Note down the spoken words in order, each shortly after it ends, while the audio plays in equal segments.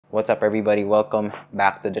What's up everybody? Welcome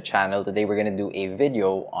back to the channel. Today we're gonna do a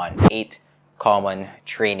video on 8 common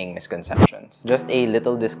training misconceptions. Just a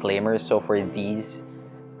little disclaimer, so for these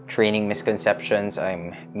training misconceptions,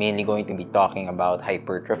 I'm mainly going to be talking about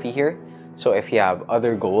hypertrophy here. So if you have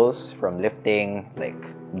other goals from lifting, like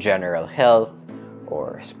general health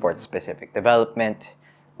or sports-specific development,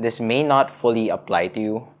 this may not fully apply to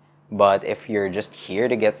you, but if you're just here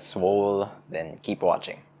to get swole, then keep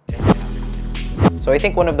watching. So I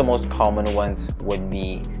think one of the most common ones would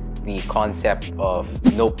be the concept of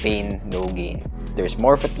no pain, no gain. There's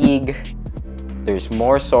more fatigue, there's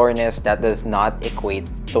more soreness. That does not equate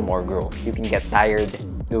to more growth. You can get tired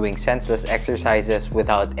doing senseless exercises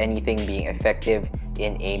without anything being effective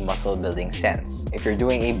in a muscle building sense. If you're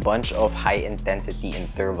doing a bunch of high intensity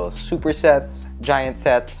interval supersets, giant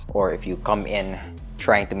sets, or if you come in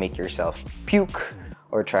trying to make yourself puke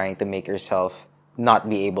or trying to make yourself not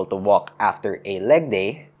be able to walk after a leg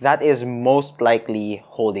day, that is most likely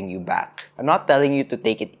holding you back. I'm not telling you to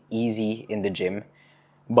take it easy in the gym,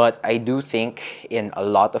 but I do think in a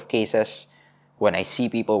lot of cases, when I see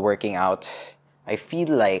people working out, I feel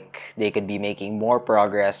like they could be making more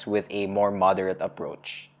progress with a more moderate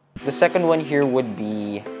approach. The second one here would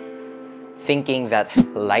be thinking that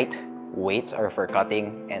light weights are for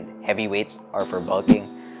cutting and heavy weights are for bulking.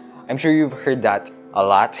 I'm sure you've heard that a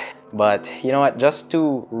lot, but you know what, just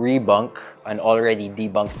to debunk an already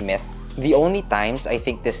debunked myth, the only times I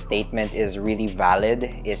think this statement is really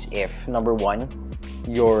valid is if, number one,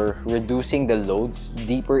 you're reducing the loads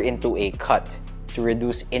deeper into a cut to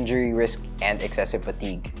reduce injury risk and excessive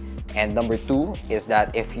fatigue. And number two is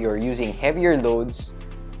that if you're using heavier loads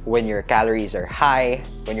when your calories are high,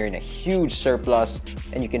 when you're in a huge surplus,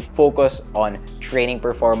 and you can focus on training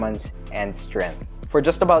performance and strength. For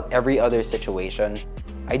just about every other situation,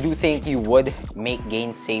 I do think you would make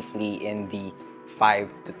gains safely in the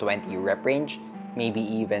 5 to 20 rep range, maybe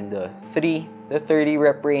even the 3 to 30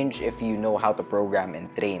 rep range if you know how to program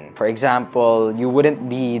and train. For example, you wouldn't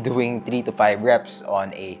be doing 3 to 5 reps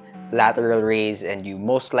on a lateral raise, and you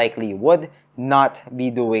most likely would not be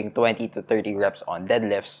doing 20 to 30 reps on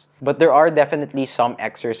deadlifts. But there are definitely some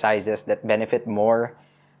exercises that benefit more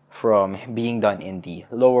from being done in the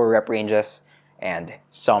lower rep ranges and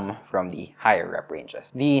some from the higher rep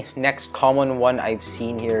ranges. The next common one I've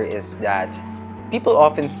seen here is that people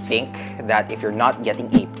often think that if you're not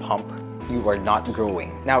getting a pump, you are not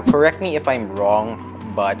growing. Now, correct me if I'm wrong,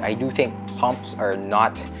 but I do think pumps are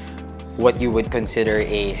not what you would consider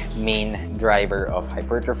a main driver of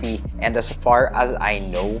hypertrophy. And as far as I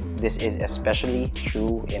know, this is especially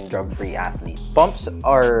true in drug-free athletes. Pumps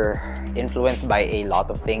are influenced by a lot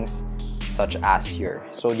of things, such as your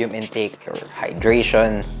sodium intake or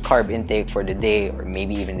hydration, carb intake for the day or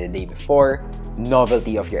maybe even the day before,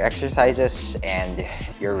 novelty of your exercises, and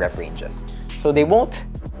your rep ranges. So they won't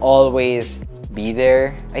always be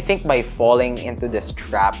there. I think by falling into this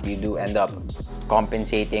trap, you do end up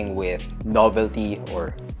compensating with novelty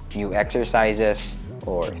or new exercises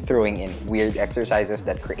or throwing in weird exercises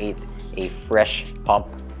that create a fresh pump.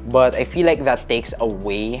 But I feel like that takes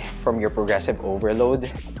away from your progressive overload.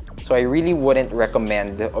 So I really wouldn't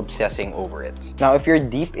recommend obsessing over it. Now, if you're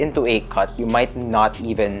deep into a cut, you might not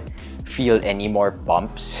even feel any more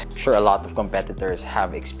pumps. I'm sure a lot of competitors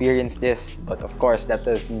have experienced this, but of course, that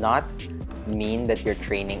does not mean that your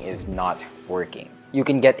training is not working. You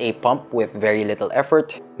can get a pump with very little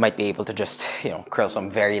effort. Might be able to just, curl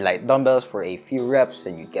some very light dumbbells for a few reps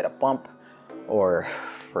and you get a pump. Or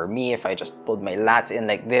for me, if I just pulled my lats in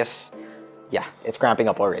like this, yeah, it's cramping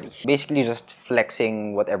up already. Basically just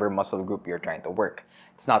flexing whatever muscle group you're trying to work.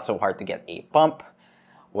 It's not so hard to get a pump.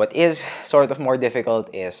 What is sort of more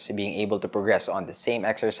difficult is being able to progress on the same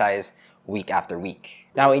exercise week after week.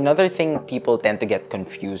 Now, another thing people tend to get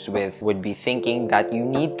confused with would be thinking that you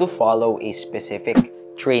need to follow a specific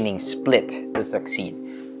training split to succeed.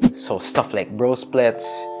 So stuff like bro splits,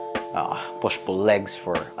 push-pull legs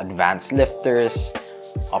for advanced lifters,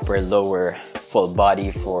 upper-lower full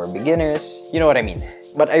body for beginners. You know what I mean.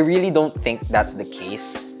 But I really don't think that's the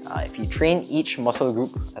case. If you train each muscle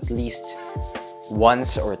group at least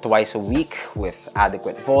once or twice a week with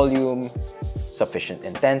adequate volume, sufficient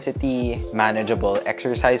intensity, manageable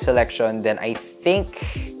exercise selection, then I think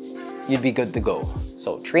you'd be good to go.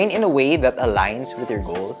 So train in a way that aligns with your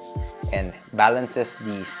goals and balances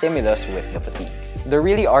the stimulus with the fatigue. There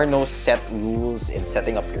really are no set rules in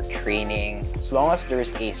setting up your training as long as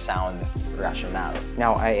there's a sound rationale.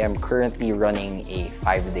 Now, I am currently running a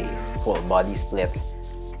 5-day full body split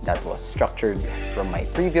that was structured from my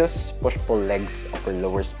previous push-pull legs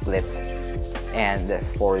upper-lower split. And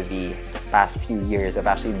for the past few years, I've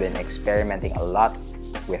actually been experimenting a lot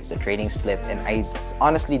with the training split, and I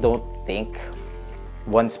honestly don't think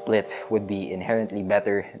one split would be inherently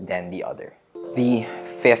better than the other. The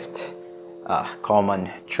fifth common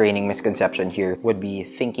training misconception here would be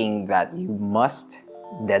thinking that you must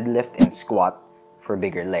deadlift and squat for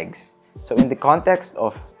bigger legs. So in the context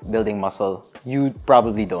of building muscle, you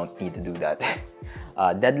probably don't need to do that.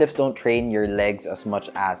 Deadlifts don't train your legs as much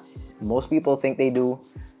as most people think they do.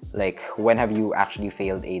 Like, when have you actually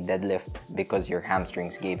failed a deadlift because your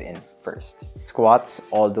hamstrings gave in first? Squats,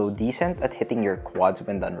 although decent at hitting your quads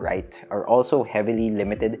when done right, are also heavily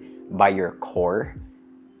limited by your core,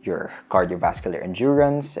 your cardiovascular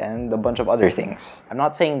endurance, and a bunch of other things. I'm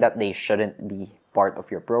not saying that they shouldn't be part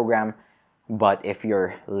of your program, but if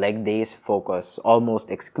your leg days focus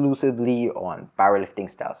almost exclusively on powerlifting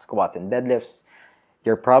style squats and deadlifts,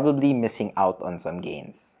 you're probably missing out on some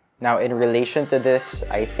gains. Now, in relation to this,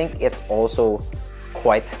 I think it's also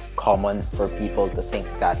quite common for people to think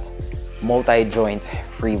that multi-joint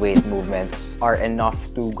free weight movements are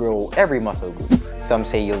enough to grow every muscle group. Some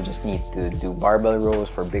say you'll just need to do barbell rows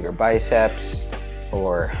for bigger biceps,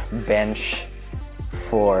 or bench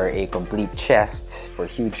for a complete chest, for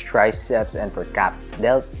huge triceps, and for capped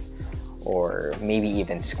delts, or maybe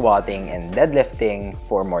even squatting and deadlifting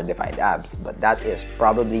for more defined abs, but that is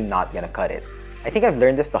probably not gonna cut it. I think I've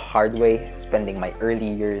learned this the hard way, spending my early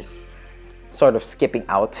years sort of skipping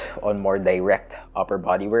out on more direct upper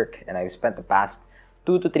body work, and I've spent the past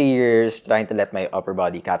 2 to 3 years trying to let my upper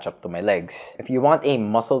body catch up to my legs. If you want a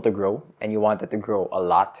muscle to grow, and you want it to grow a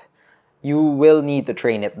lot, you will need to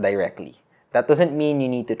train it directly. That doesn't mean you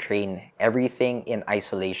need to train everything in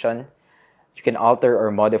isolation. You can alter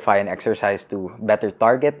or modify an exercise to better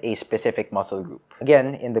target a specific muscle group.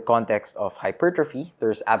 Again, in the context of hypertrophy,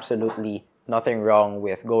 there's absolutely nothing wrong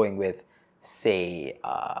with going with, say,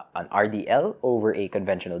 an RDL over a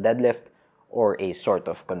conventional deadlift, or a sort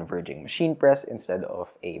of converging machine press instead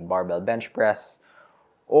of a barbell bench press,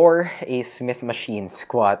 or a Smith machine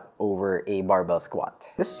squat over a barbell squat.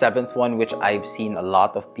 The seventh one, which I've seen a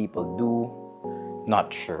lot of people do,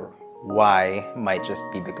 not sure why, might just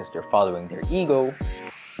be because they're following their ego,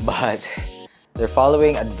 but they're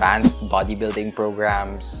following advanced bodybuilding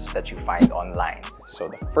programs that you find online. So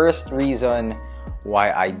the first reason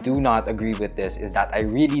why I do not agree with this is that I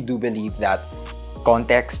really do believe that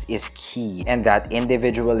context is key and that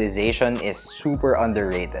individualization is super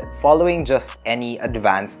underrated. Following just any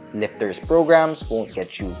advanced lifters programs won't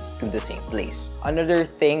get you to the same place. Another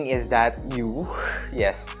thing is that you,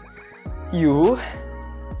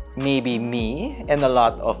 maybe me, and a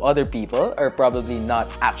lot of other people are probably not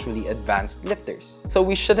actually advanced lifters. So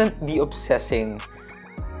we shouldn't be obsessing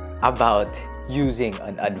about using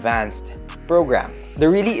an advanced program. There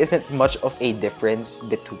really isn't much of a difference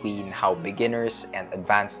between how beginners and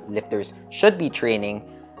advanced lifters should be training,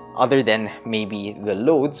 other than maybe the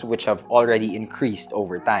loads, which have already increased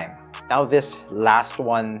over time. Now, this last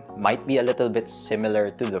one might be a little bit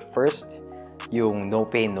similar to the first, yung no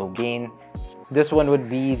pain, no gain. This one would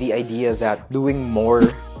be the idea that doing more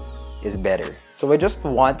is better. So I just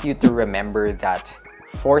want you to remember that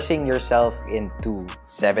forcing yourself into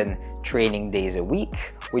 7 training days a week,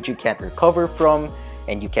 which you can't recover from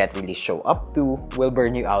and you can't really show up to, will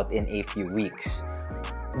burn you out in a few weeks.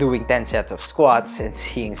 Doing 10 sets of squats and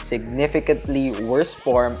seeing significantly worse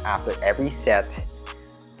form after every set,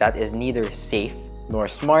 that is neither safe nor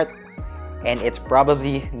smart, and it's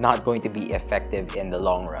probably not going to be effective in the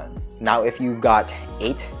long run. Now, if you've got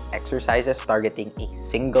 8 exercises targeting a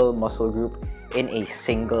single muscle group in a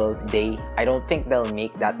single day, I don't think they'll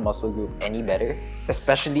make that muscle group any better.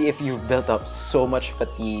 Especially if you've built up so much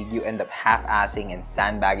fatigue, you end up half-assing and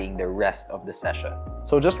sandbagging the rest of the session.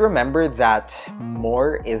 So just remember that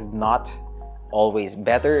more is not always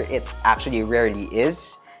better. It actually rarely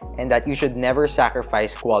is, and that you should never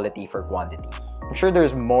sacrifice quality for quantity. I'm sure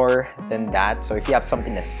there's more than that, so if you have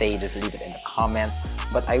something to say, just leave it in the comments.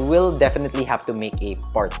 But I will definitely have to make a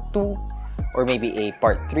part 2 or maybe a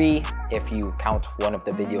part 3 if you count one of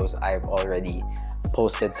the videos I've already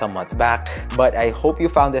posted some months back. But I hope you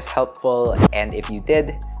found this helpful, and if you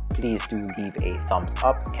did, please do leave a thumbs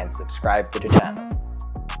up and subscribe to the channel.